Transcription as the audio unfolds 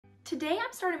Today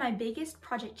I'm starting my biggest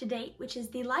project to date, which is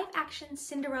the live-action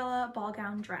Cinderella ball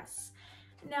gown dress.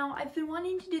 Now, I've been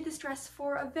wanting to do this dress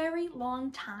for a very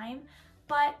long time,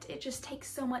 but it just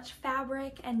takes so much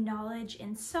fabric and knowledge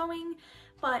in sewing,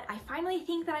 but I finally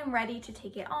think that I'm ready to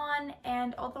take it on,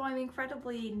 and although I'm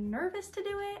incredibly nervous to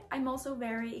do it, I'm also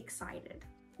very excited.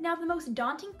 Now, the most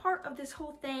daunting part of this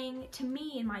whole thing, to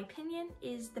me, in my opinion,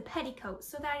 is the petticoat,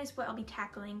 so that is what I'll be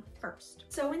tackling first.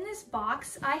 So in this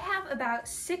box, I have about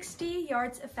 60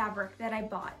 yards of fabric that I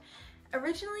bought.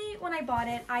 Originally, when I bought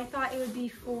it, I thought it would be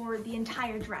for the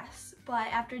entire dress, but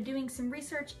after doing some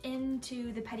research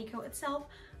into the petticoat itself,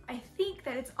 I think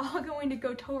that it's all going to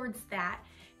go towards that,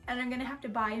 and I'm gonna have to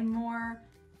buy more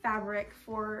fabric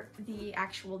for the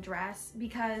actual dress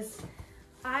because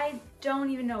I don't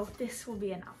even know if this will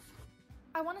be enough.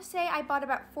 I want to say I bought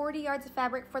about 40 yards of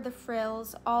fabric for the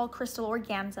frills, all crystal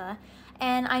organza,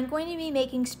 and I'm going to be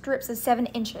making strips of 7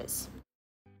 inches.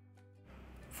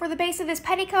 For the base of this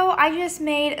petticoat, I just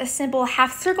made a simple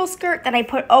half circle skirt that I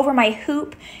put over my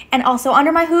hoop, and also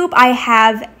under my hoop I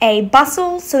have a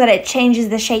bustle so that it changes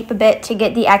the shape a bit to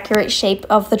get the accurate shape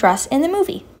of the dress in the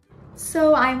movie.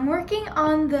 So I'm working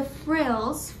on the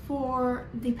frills for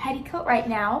the petticoat right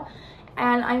now,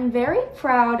 and I'm very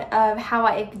proud of how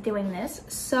I'm doing this.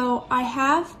 So I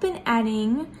have been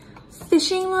adding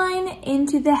fishing line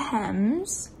into the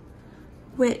hems,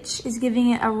 which is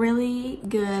giving it a really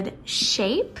good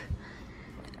shape.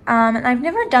 And I've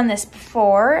never done this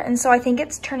before, and so I think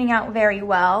it's turning out very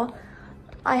well.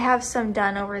 I have some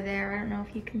done over there. I don't know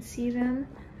if you can see them.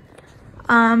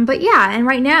 But yeah, and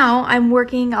right now I'm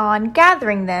working on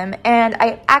gathering them, and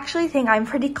I actually think I'm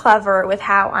pretty clever with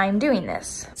how I'm doing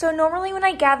this. So normally when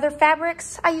I gather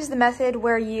fabrics, I use the method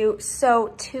where you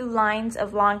sew 2 lines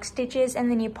of long stitches and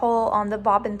then you pull on the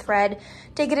bobbin thread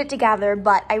to get it together,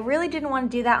 but I really didn't want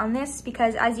to do that on this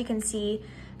because, as you can see,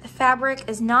 the fabric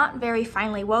is not very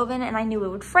finely woven and I knew it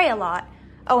would fray a lot.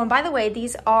 Oh, and by the way,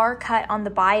 these are cut on the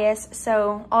bias,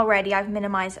 so already I've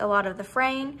minimized a lot of the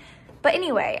fraying. But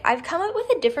anyway, I've come up with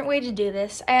a different way to do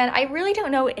this, and I really don't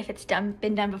know if it's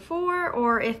been done before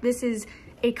or if this is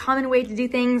a common way to do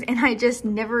things and I just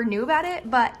never knew about it,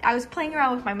 but I was playing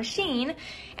around with my machine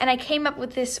and I came up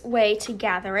with this way to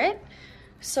gather it.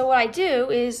 So what I do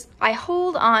is I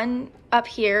hold on up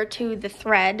here to the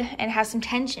thread and it has some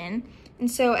tension,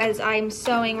 and so as I'm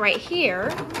sewing right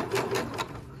here,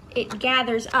 it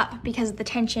gathers up because of the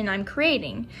tension I'm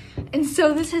creating. And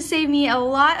so this has saved me a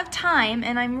lot of time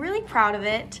and I'm really proud of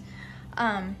it.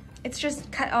 It's just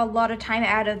cut a lot of time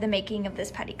out of the making of this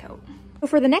petticoat. So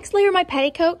for the next layer of my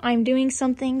petticoat, I'm doing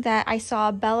something that I saw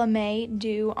Bella May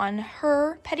do on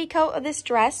her petticoat of this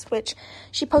dress, which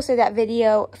she posted that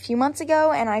video a few months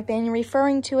ago and I've been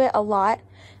referring to it a lot.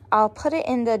 I'll put it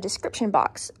in the description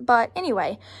box. But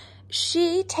anyway,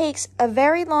 she takes a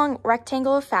very long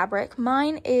rectangle of fabric.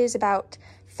 Mine is about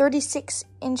 36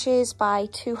 inches by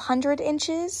 200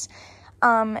 inches.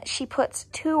 She puts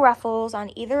 2 ruffles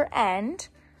on either end,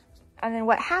 and then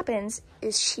what happens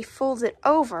is she folds it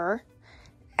over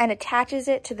and attaches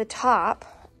it to the top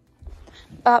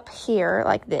up here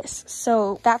like this.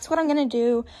 So that's what I'm gonna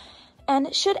do, and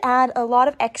it should add a lot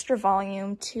of extra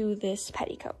volume to this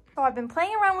petticoat. So I've been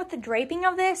playing around with the draping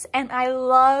of this and I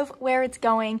love where it's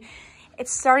going.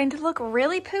 It's starting to look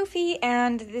really poofy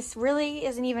and this really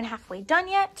isn't even halfway done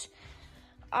yet.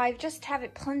 I just have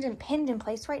it pinned in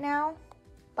place right now,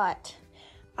 but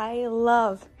I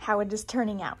love how it is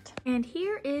turning out. And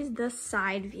here is the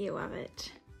side view of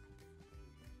it.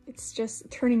 It's just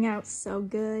turning out so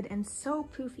good and so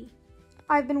poofy.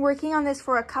 I've been working on this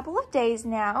for a couple of days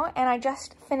now and I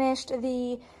just finished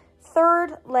the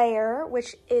 3rd layer,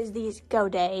 which is these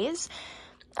godets.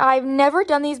 I've never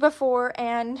done these before,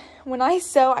 and when I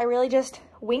sew, I really just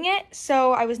wing it,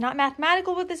 so I was not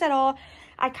mathematical with this at all.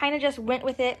 I kind of just went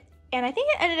with it, and I think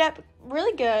it ended up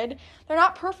really good. They're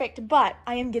not perfect, but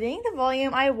I am getting the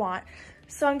volume I want.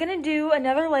 So I'm gonna do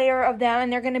another layer of them,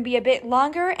 and they're gonna be a bit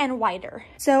longer and wider.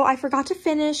 So I forgot to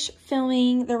finish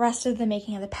filming the rest of the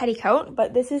making of the petticoat,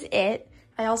 but this is it.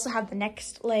 I also have the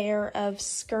next layer of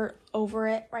skirt over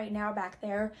it right now back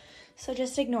there, so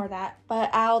just ignore that.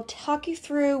 But I'll talk you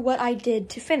through what I did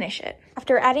to finish it.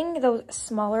 After adding those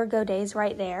smaller godets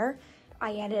right there,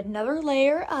 I added another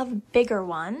layer of bigger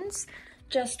ones,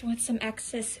 just with some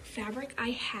excess fabric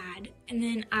I had, and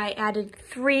then I added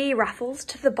 3 ruffles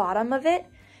to the bottom of it,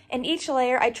 and each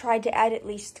layer I tried to add at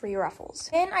least 3 ruffles.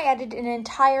 Then I added an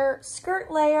entire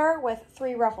skirt layer with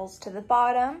 3 ruffles to the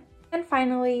bottom. And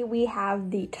finally, we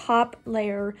have the top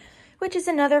layer, which is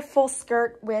another full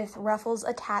skirt with ruffles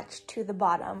attached to the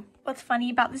bottom. What's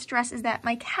funny about this dress is that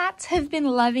my cats have been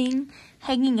loving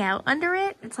hanging out under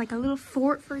it. It's like a little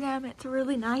fort for them. It's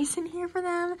really nice in here for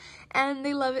them, and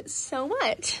they love it so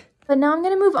much. But now I'm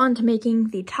gonna move on to making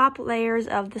the top layers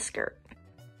of the skirt.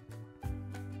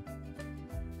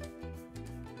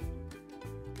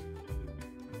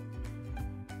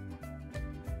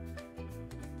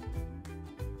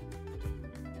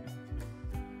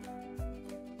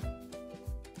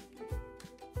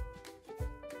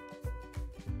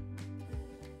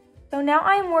 So now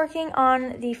I'm working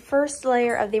on the first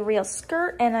layer of the real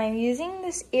skirt, and I'm using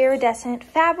this iridescent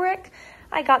fabric.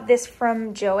 I got this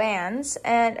from Joann's,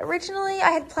 and originally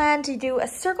I had planned to do a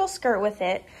circle skirt with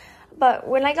it, but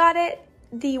when I got it,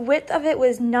 the width of it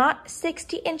was not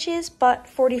 60 inches, but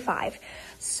 45.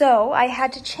 So I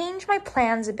had to change my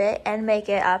plans a bit and make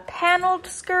it a paneled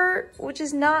skirt, which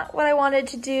is not what I wanted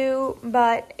to do,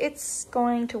 but it's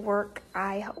going to work,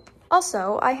 I hope.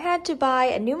 Also, I had to buy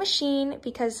a new machine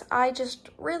because I just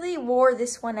really wore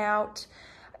this one out.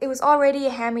 It was already a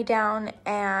hand-me-down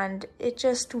and it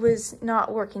just was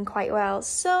not working quite well.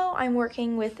 So I'm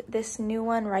working with this new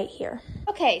one right here.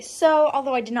 Okay, so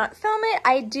although I did not film it,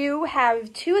 I do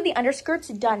have two of the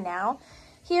underskirts done now.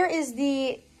 Here is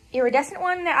the iridescent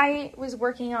one that I was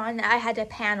working on that I had to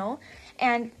panel.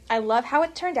 And I love how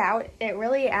it turned out. It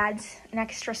really adds an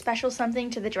extra special something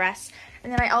to the dress.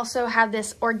 And then I also have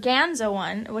this organza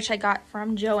one, which I got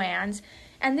from Joann's.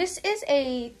 And this is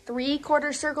a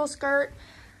 3/4 circle skirt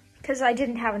because I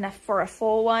didn't have enough for a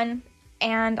full one.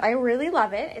 And I really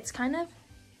love it. It's kind of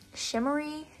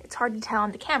shimmery. It's hard to tell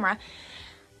on the camera.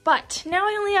 But now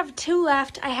I only have two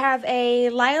left. I have a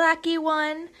lilac-y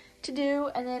one to do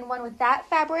and then one with that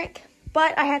fabric.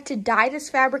 But I had to dye this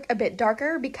fabric a bit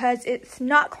darker because it's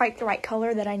not quite the right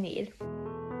color that I need.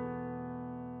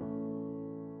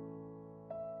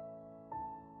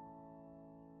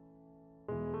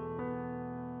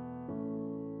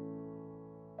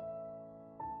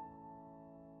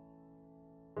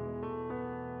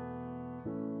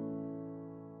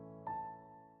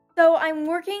 So I'm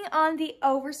working on the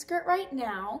overskirt right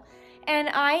now, and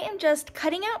I am just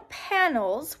cutting out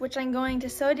panels, which I'm going to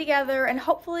sew together, and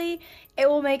hopefully it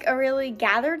will make a really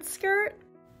gathered skirt.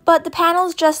 But the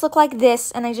panels just look like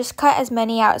this, and I just cut as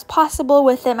many out as possible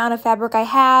with the amount of fabric I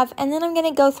have, and then I'm going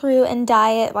to go through and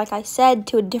dye it, like I said,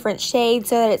 to a different shade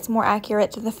so that it's more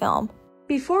accurate to the film.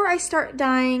 Before I start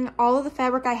dyeing all of the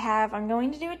fabric I have, I'm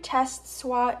going to do a test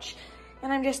swatch.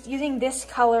 And I'm just using this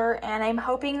color, and I'm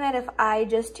hoping that if I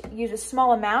just use a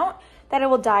small amount, that it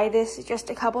will dye this just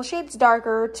a couple shades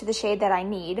darker to the shade that I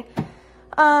need.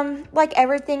 Like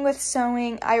everything with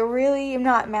sewing, I really am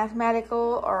not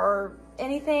mathematical or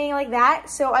anything like that,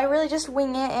 so I really just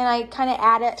wing it, and I kind of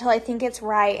add it till I think it's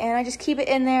right, and I just keep it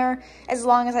in there as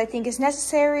long as I think is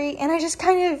necessary, and I just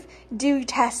kind of do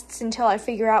tests until I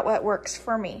figure out what works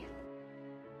for me.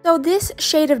 So this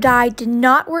shade of dye did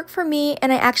not work for me,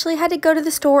 and I actually had to go to the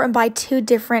store and buy two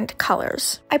different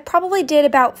colors. I probably did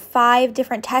about 5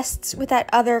 different tests with that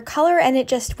other color, and it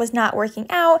just was not working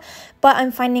out, but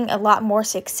I'm finding a lot more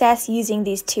success using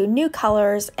these two new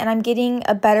colors, and I'm getting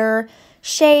a better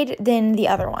shade than the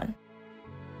other one.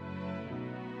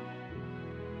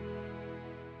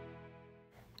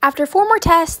 After 4 more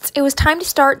tests, it was time to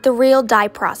start the real dye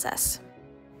process.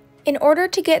 In order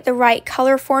to get the right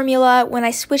color formula, when I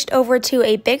switched over to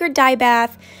a bigger dye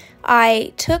bath,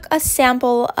 I took a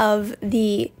sample of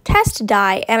the test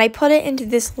dye and I put it into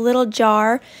this little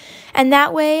jar, and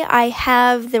that way I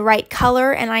have the right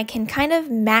color and I can kind of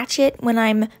match it when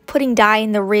I'm putting dye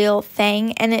in the real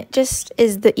thing, and it just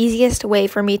is the easiest way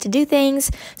for me to do things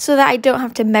so that I don't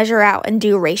have to measure out and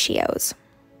do ratios.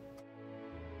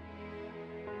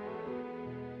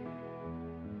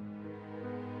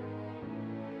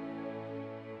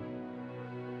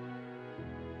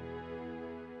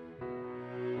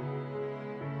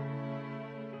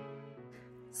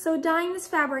 So dyeing this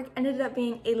fabric ended up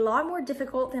being a lot more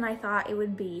difficult than I thought it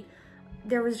would be.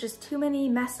 There was just too many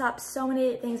mess ups, so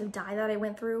many things of dye that I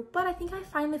went through, but I think I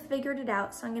finally figured it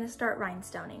out, so I'm gonna start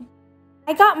rhinestoning.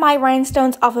 I got my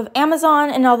rhinestones off of Amazon,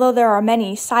 and although there are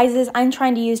many sizes, I'm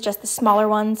trying to use just the smaller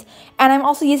ones. And I'm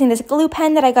also using this glue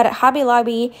pen that I got at Hobby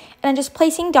Lobby, and I'm just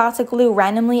placing dots of glue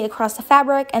randomly across the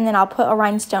fabric, and then I'll put a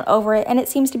rhinestone over it, and it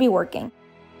seems to be working.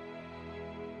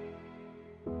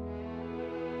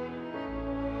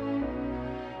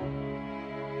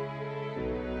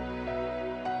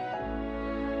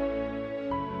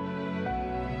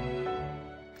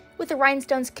 With the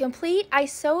rhinestones complete, I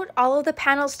sewed all of the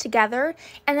panels together,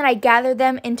 and then I gathered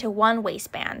them into one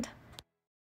waistband.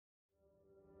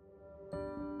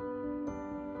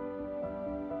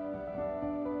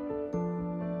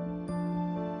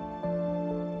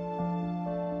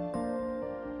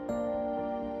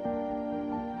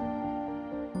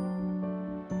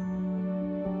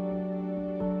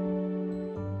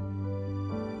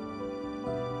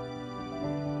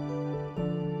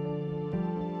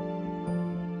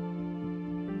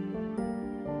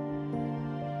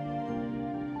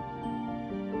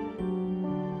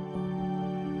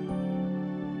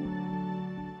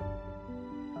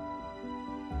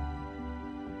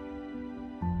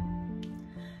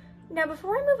 Now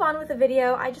before I move on with the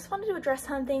video, I just wanted to address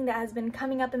something that has been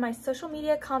coming up in my social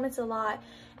media comments a lot,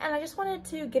 and I just wanted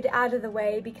to get it out of the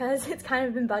way because it's kind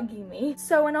of been bugging me.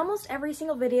 So in almost every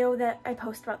single video that I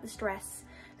post about this dress,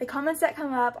 the comments that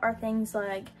come up are things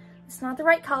like, it's not the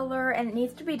right color and it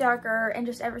needs to be darker and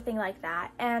just everything like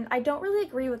that. And I don't really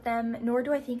agree with them, nor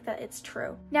do I think that it's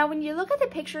true. Now when you look at the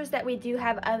pictures that we do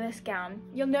have of this gown,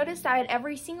 you'll notice that in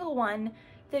every single one,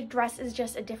 the dress is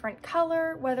just a different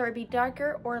color, whether it be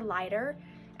darker or lighter.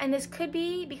 And this could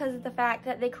be because of the fact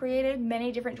that they created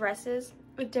many different dresses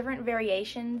with different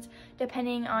variations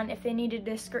depending on if they needed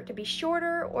this skirt to be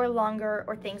shorter or longer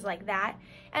or things like that.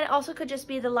 And it also could just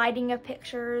be the lighting of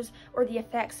pictures or the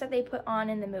effects that they put on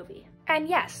in the movie. And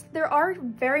yes, there are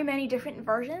very many different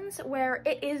versions where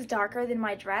it is darker than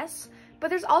my dress, but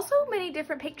there's also many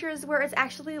different pictures where it's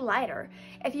actually lighter.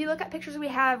 If you look at pictures we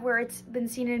have where it's been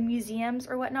seen in museums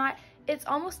or whatnot, it's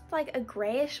almost like a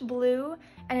grayish blue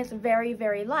and it's very,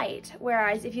 very light.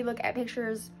 Whereas if you look at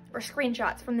pictures or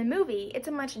screenshots from the movie, it's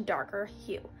a much darker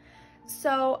hue.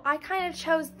 So I kind of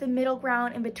chose the middle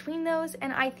ground in between those,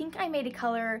 and I think I made a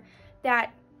color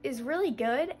that is really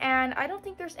good, and I don't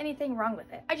think there's anything wrong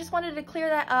with it. I just wanted to clear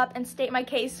that up and state my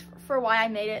case for why I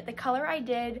made it the color I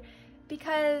did,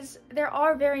 because there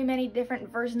are very many different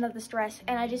versions of this dress,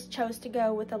 and I just chose to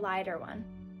go with the lighter one.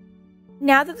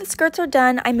 Now that the skirts are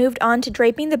done, I moved on to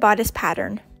draping the bodice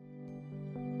pattern.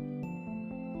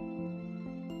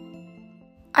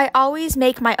 I always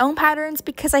make my own patterns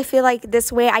because I feel like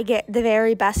this way I get the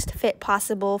very best fit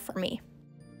possible for me.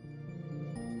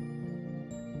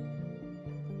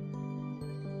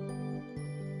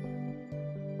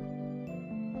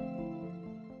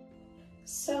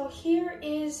 So here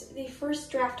is the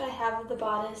first draft I have of the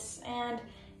bodice, and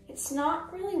it's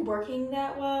not really working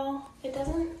that well. It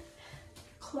doesn't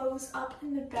close up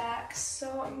in the back,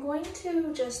 so I'm going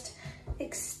to just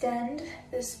extend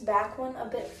this back one a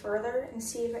bit further and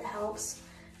see if it helps.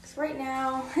 Because right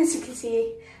now, as you can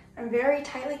see, I'm very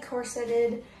tightly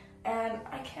corseted and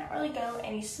I can't really go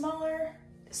any smaller,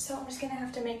 so I'm just gonna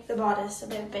have to make the bodice a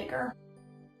bit bigger.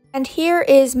 And here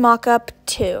is mock-up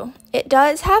 2. It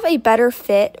does have a better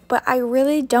fit, but I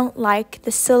really don't like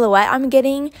the silhouette I'm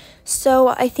getting, so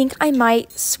I think I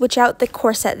might switch out the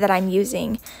corset that I'm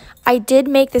using. I did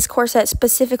make this corset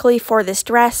specifically for this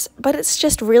dress, but it's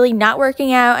just really not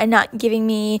working out and not giving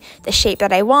me the shape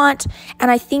that I want,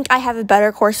 and I think I have a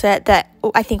better corset that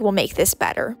I think will make this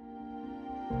better.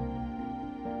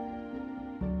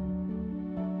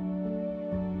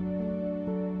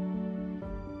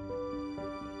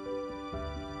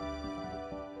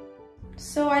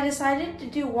 So I decided to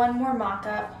do one more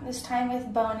mock-up, this time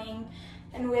with boning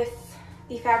and with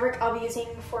the fabric I'll be using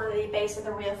for the base of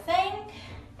the real thing.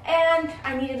 And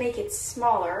I need to make it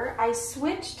smaller. I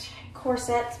switched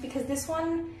corsets because this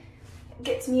one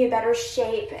gets me a better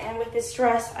shape, and with this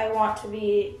dress I want to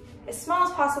be as small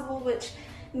as possible, which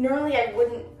normally I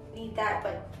wouldn't need that,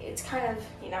 but it's kind of,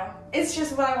 you know, it's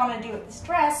just what I want to do with this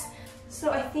dress.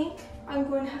 So I think I'm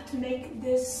going to have to make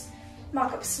this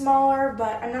mock-up smaller,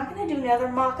 but I'm not going to do another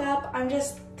mock-up. I'm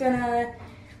just gonna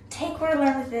take what I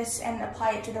learned with this and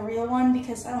apply it to the real one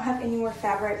because I don't have any more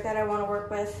fabric that I want to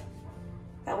work with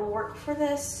that will work for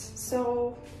this,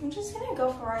 so I'm just gonna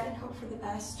go for it and hope for the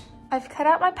best. I've cut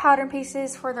out my pattern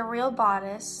pieces for the real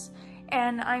bodice,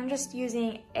 and I'm just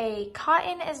using a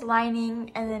cotton as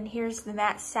lining, and then here's the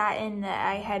matte satin that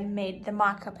I had made the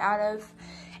mock-up out of.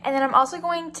 And then I'm also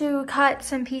going to cut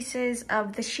some pieces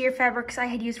of the sheer fabrics I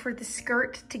had used for the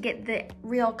skirt to get the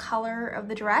real color of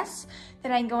the dress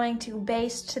that I'm going to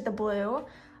baste to the blue.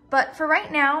 But for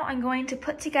right now, I'm going to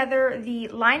put together the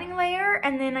lining layer,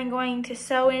 and then I'm going to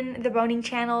sew in the boning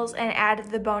channels and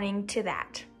add the boning to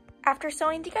that. After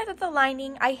sewing together the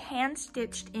lining, I hand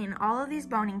stitched in all of these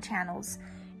boning channels.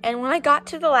 And when I got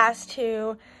to the last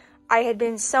two, I had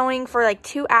been sewing for like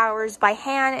 2 hours by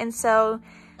hand, and so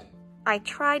I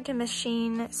tried to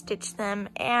machine stitch them,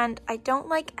 and I don't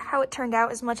like how it turned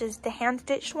out as much as the hand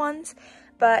stitched ones,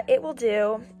 but it will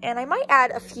do. And I might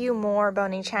add a few more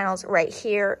boning channels right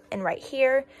here and right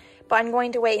here, but I'm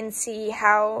going to wait and see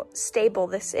how stable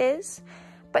this is.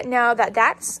 But now that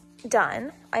that's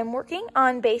done, I'm working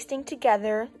on basting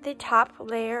together the top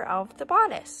layer of the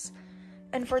bodice.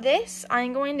 And for this,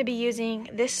 I'm going to be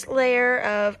using this layer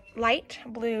of light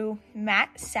blue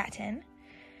matte satin.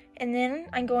 And then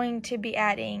I'm going to be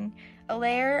adding a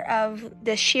layer of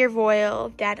the sheer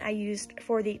voile that I used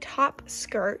for the top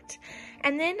skirt.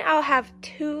 And then I'll have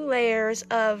 2 layers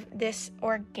of this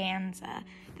organza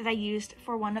that I used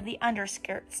for one of the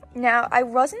underskirts. Now, I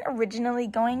wasn't originally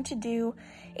going to do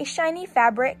a shiny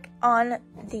fabric on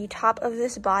the top of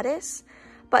this bodice,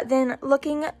 But then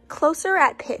looking closer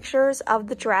at pictures of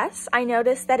the dress, I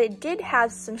noticed that it did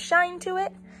have some shine to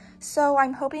it. So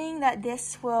I'm hoping that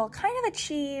this will kind of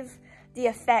achieve the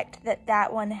effect that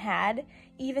that one had,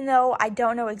 even though I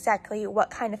don't know exactly what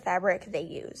kind of fabric they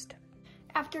used.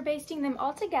 After basting them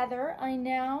all together, I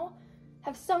now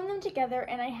have sewn them together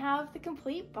and I have the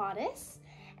complete bodice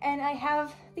and I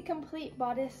have the complete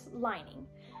bodice lining.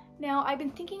 Now, I've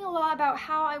been thinking a lot about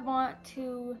how I want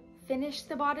to finish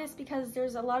the bodice because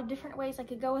there's a lot of different ways I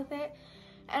could go with it.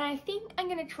 And I think I'm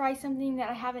gonna try something that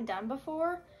I haven't done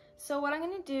before. So what I'm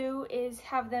gonna do is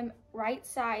have them right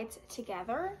sides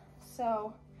together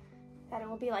so that it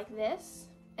will be like this.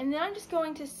 And then I'm just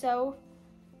going to sew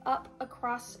up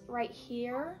across right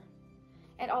here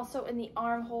and also in the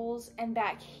armholes and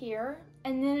back here.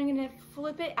 And then I'm gonna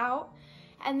flip it out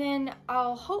and then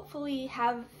I'll hopefully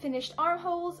have finished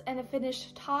armholes and a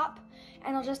finished top,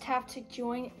 and I'll just have to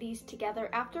join these together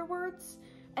afterwards.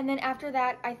 And then after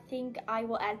that, I think I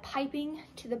will add piping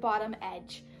to the bottom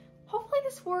edge. Hopefully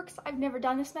this works. I've never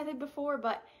done this method before,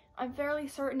 but I'm fairly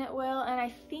certain it will, and I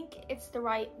think it's the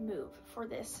right move for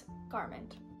this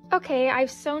garment. Okay, I've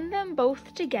sewn them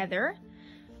both together,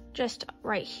 just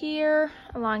right here,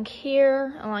 along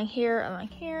here, along here, along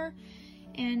here,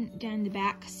 and down the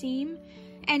back seam.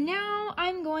 And now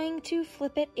I'm going to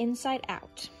flip it inside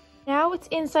out. Now it's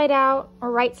inside out,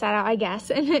 or right side out, I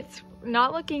guess, and it's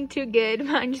not looking too good,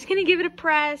 but I'm just gonna give it a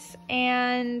press,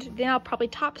 and then I'll probably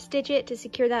top stitch it to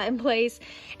secure that in place,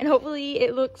 and hopefully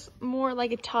it looks more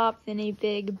like a top than a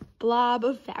big blob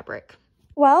of fabric.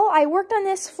 Well, I worked on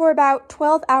this for about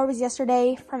 12 hours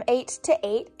yesterday from 8 to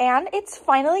 8, and it's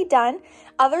finally done,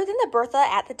 other than the Bertha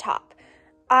at the top.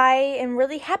 I am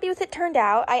really happy with it turned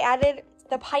out. I added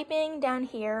the piping down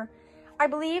here. I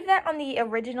believe that on the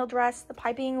original dress, the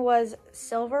piping was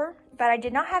silver, but I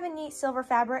did not have any silver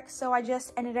fabric, so I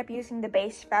just ended up using the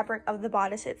base fabric of the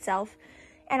bodice itself,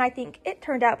 and I think it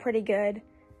turned out pretty good.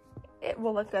 It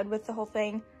will look good with the whole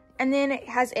thing. And then it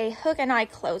has a hook and eye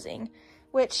closing,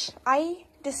 which I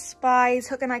despise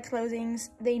hook and eye closings.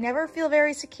 They never feel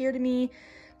very secure to me.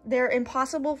 They're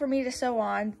impossible for me to sew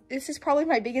on. This is probably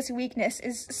my biggest weakness,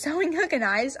 is sewing hook and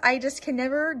eyes. I just can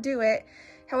never do it.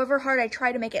 However hard I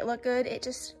try to make it look good, it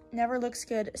just never looks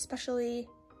good, especially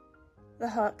the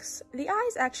hooks. The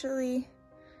eyes actually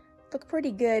look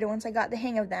pretty good once I got the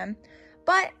hang of them,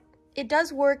 but it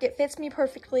does work. It fits me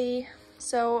perfectly.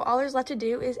 So all there's left to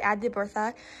do is add the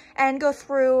Bertha and go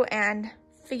through and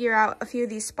figure out a few of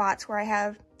these spots where I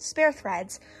have spare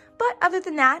threads. But other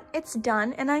than that, it's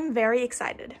done and I'm very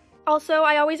excited. Also,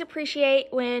 I always appreciate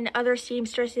when other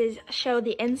seamstresses show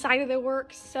the inside of their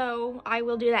work, so I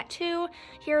will do that too.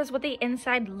 Here's what the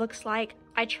inside looks like.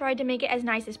 I tried to make it as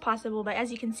nice as possible, but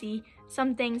as you can see,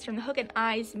 some things from the hook and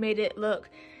eyes made it look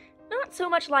not so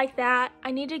much like that.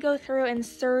 I need to go through and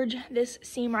serge this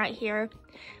seam right here,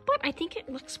 but I think it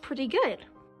looks pretty good.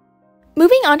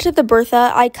 Moving on to the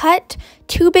Bertha, I cut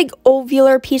 2 big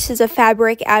ovular pieces of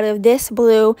fabric out of this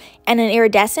blue and an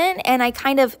iridescent, and I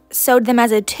kind of sewed them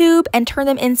as a tube and turned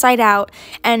them inside out,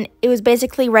 and it was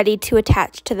basically ready to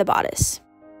attach to the bodice.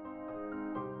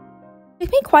 It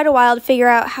took me quite a while to figure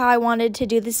out how I wanted to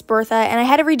do this Bertha, and I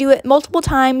had to redo it multiple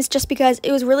times just because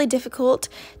it was really difficult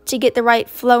to get the right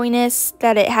flowiness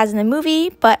that it has in the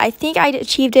movie, but I think I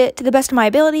achieved it to the best of my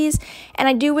abilities, and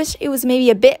I do wish it was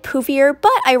maybe a bit poofier,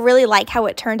 but I really like how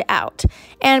it turned out.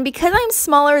 And because I'm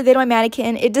smaller than my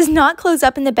mannequin, it does not close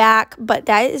up in the back, but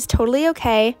that is totally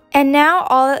okay. And now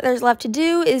all that there's left to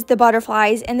do is the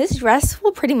butterflies, and this dress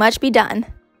will pretty much be done.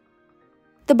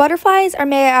 The butterflies are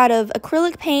made out of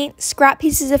acrylic paint, scrap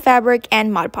pieces of fabric,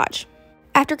 and Mod Podge.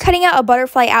 After cutting out a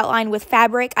butterfly outline with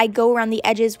fabric, I go around the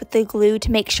edges with the glue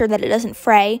to make sure that it doesn't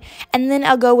fray, and then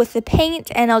I'll go with the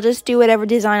paint and I'll just do whatever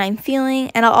design I'm feeling,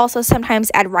 and I'll also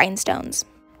sometimes add rhinestones.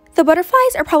 The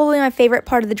butterflies are probably my favorite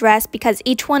part of the dress because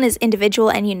each one is individual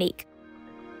and unique.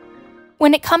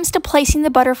 When it comes to placing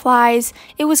the butterflies,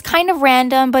 it was kind of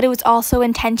random, but it was also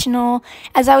intentional,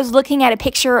 as I was looking at a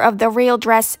picture of the real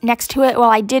dress next to it while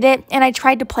I did it, and I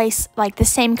tried to place like the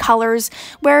same colors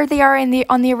where they are on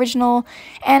the original,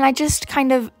 and I just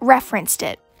kind of referenced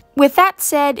it. With that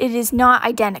said, it is not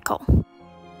identical.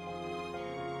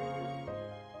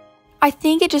 I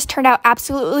think it just turned out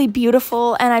absolutely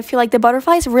beautiful, and I feel like the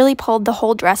butterflies really pulled the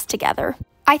whole dress together.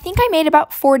 I think I made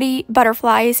about 40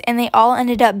 butterflies, and they all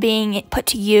ended up being put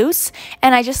to use,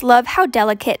 and I just love how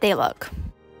delicate they look.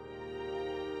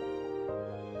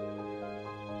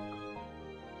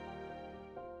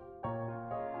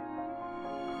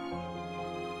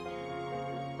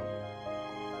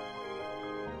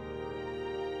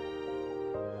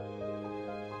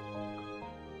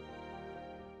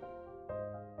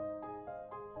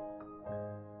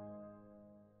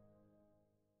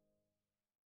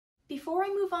 before I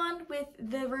move on with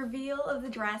the reveal of the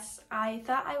dress, I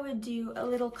thought I would do a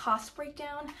little cost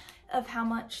breakdown of how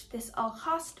much this all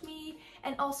cost me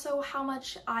and also how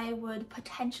much I would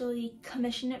potentially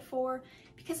commission it for,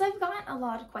 because I've gotten a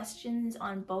lot of questions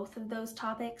on both of those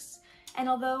topics. And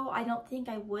although I don't think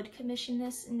I would commission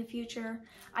this in the future,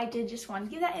 I did just want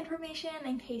to give that information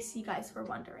in case you guys were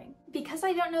wondering. Because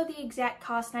I don't know the exact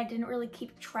cost and I didn't really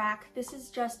keep track, this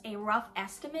is just a rough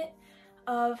estimate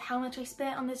of how much I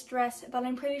spent on this dress, but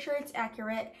I'm pretty sure it's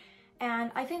accurate.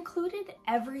 And I've included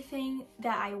everything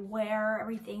that I wear,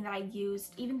 everything that I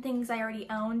used, even things I already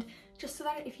owned, just so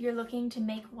that if you're looking to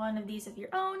make one of these of your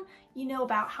own, you know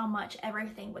about how much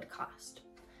everything would cost.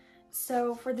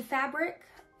 So for the fabric,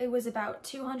 it was about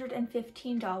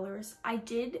 $215. I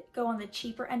did go on the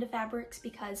cheaper end of fabrics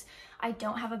because I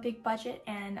don't have a big budget,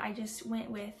 and I just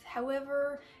went with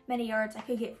however many yards I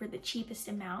could get for the cheapest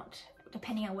amount,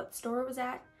 depending on what store it was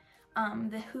at.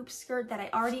 The hoop skirt that I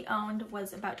already owned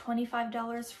was about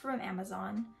 $25 from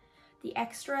Amazon. The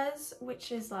extras,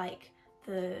 which is like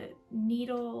the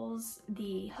needles,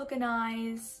 the hook and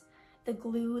eyes, the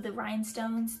glue, the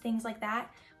rhinestones, things like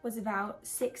that, was about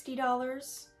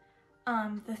 $60.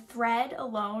 The thread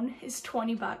alone is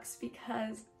 20 bucks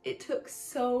because it took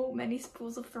so many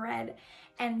spools of thread,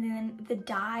 and then the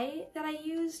dye that I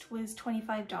used was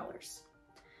 $25.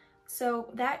 So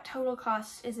that total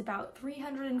cost is about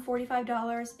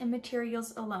 $345 in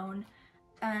materials alone,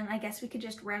 and I guess we could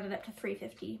just round it up to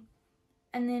 $350.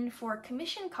 And then for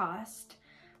commission cost,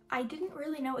 I didn't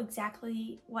really know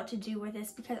exactly what to do with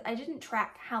this because I didn't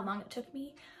track how long it took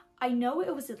me. I know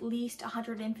it was at least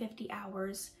 150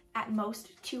 hours, at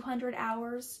most 200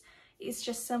 hours. It's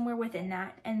just somewhere within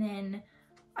that, and then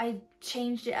I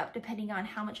changed it up depending on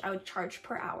how much I would charge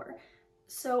per hour.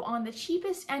 So on the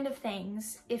cheapest end of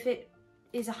things, if it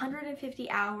is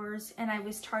 150 hours and I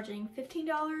was charging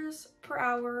 $15 per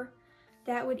hour,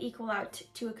 that would equal out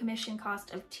to a commission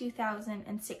cost of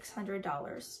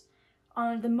 $2,600.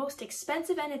 On the most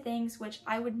expensive end of things, which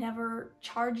I would never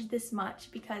charge this much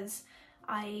because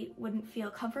I wouldn't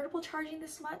feel comfortable charging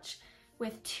this much,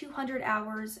 with 200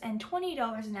 hours and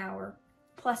 $20 an hour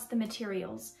plus the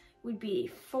materials would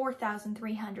be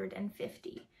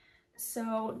 $4,350.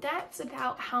 So that's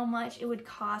about how much it would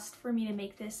cost for me to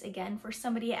make this again for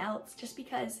somebody else, just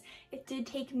because it did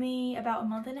take me about a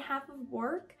month and a half of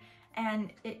work,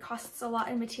 and it costs a lot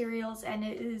in materials, and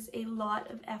it is a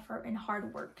lot of effort and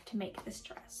hard work to make this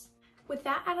dress. With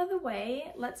that out of the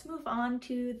way, let's move on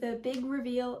to the big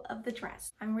reveal of the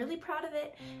dress. I'm really proud of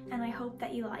it, and I hope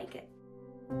that you like it.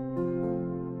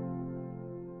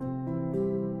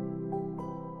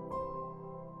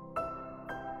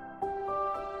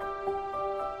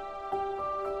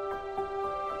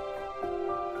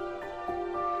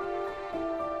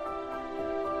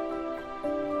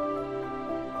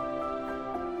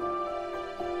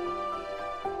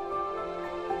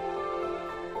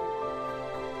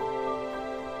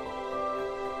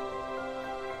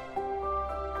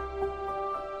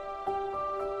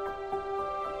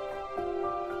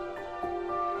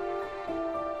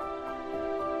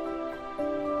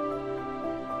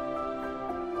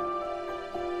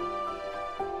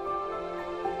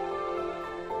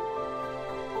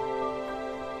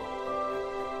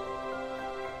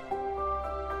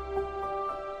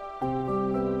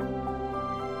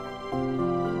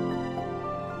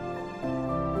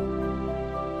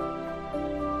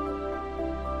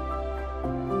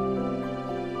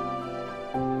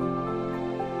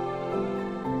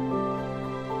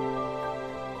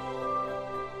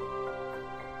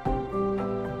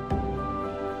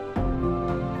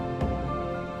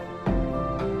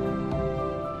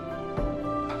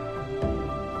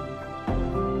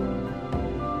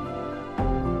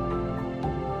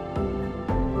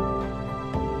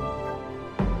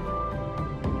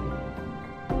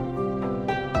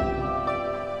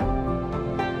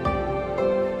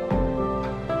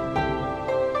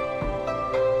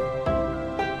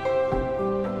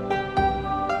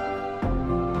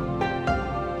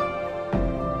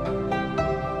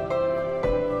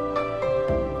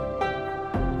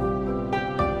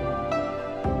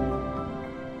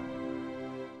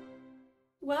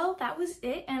 Well, that was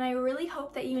it, and I really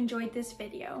hope that you enjoyed this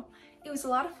video. It was a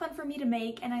lot of fun for me to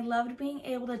make, and I loved being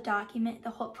able to document the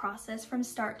whole process from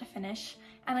start to finish,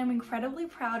 and I'm incredibly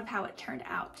proud of how it turned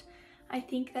out. I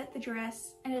think that the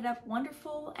dress ended up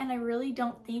wonderful, and I really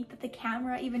don't think that the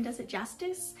camera even does it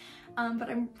justice, but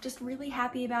I'm just really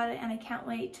happy about it, and I can't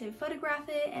wait to photograph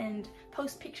it and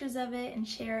post pictures of it and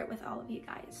share it with all of you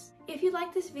guys. If you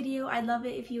like this video, I'd love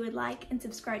it if you would like and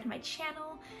subscribe to my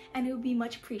channel, and it would be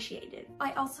much appreciated.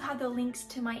 I also have the links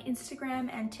to my Instagram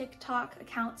and TikTok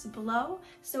accounts below,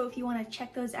 so if you want to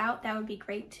check those out, that would be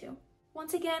great too.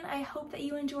 Once again, I hope that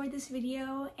you enjoyed this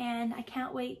video, and I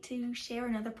can't wait to share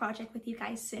another project with you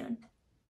guys soon.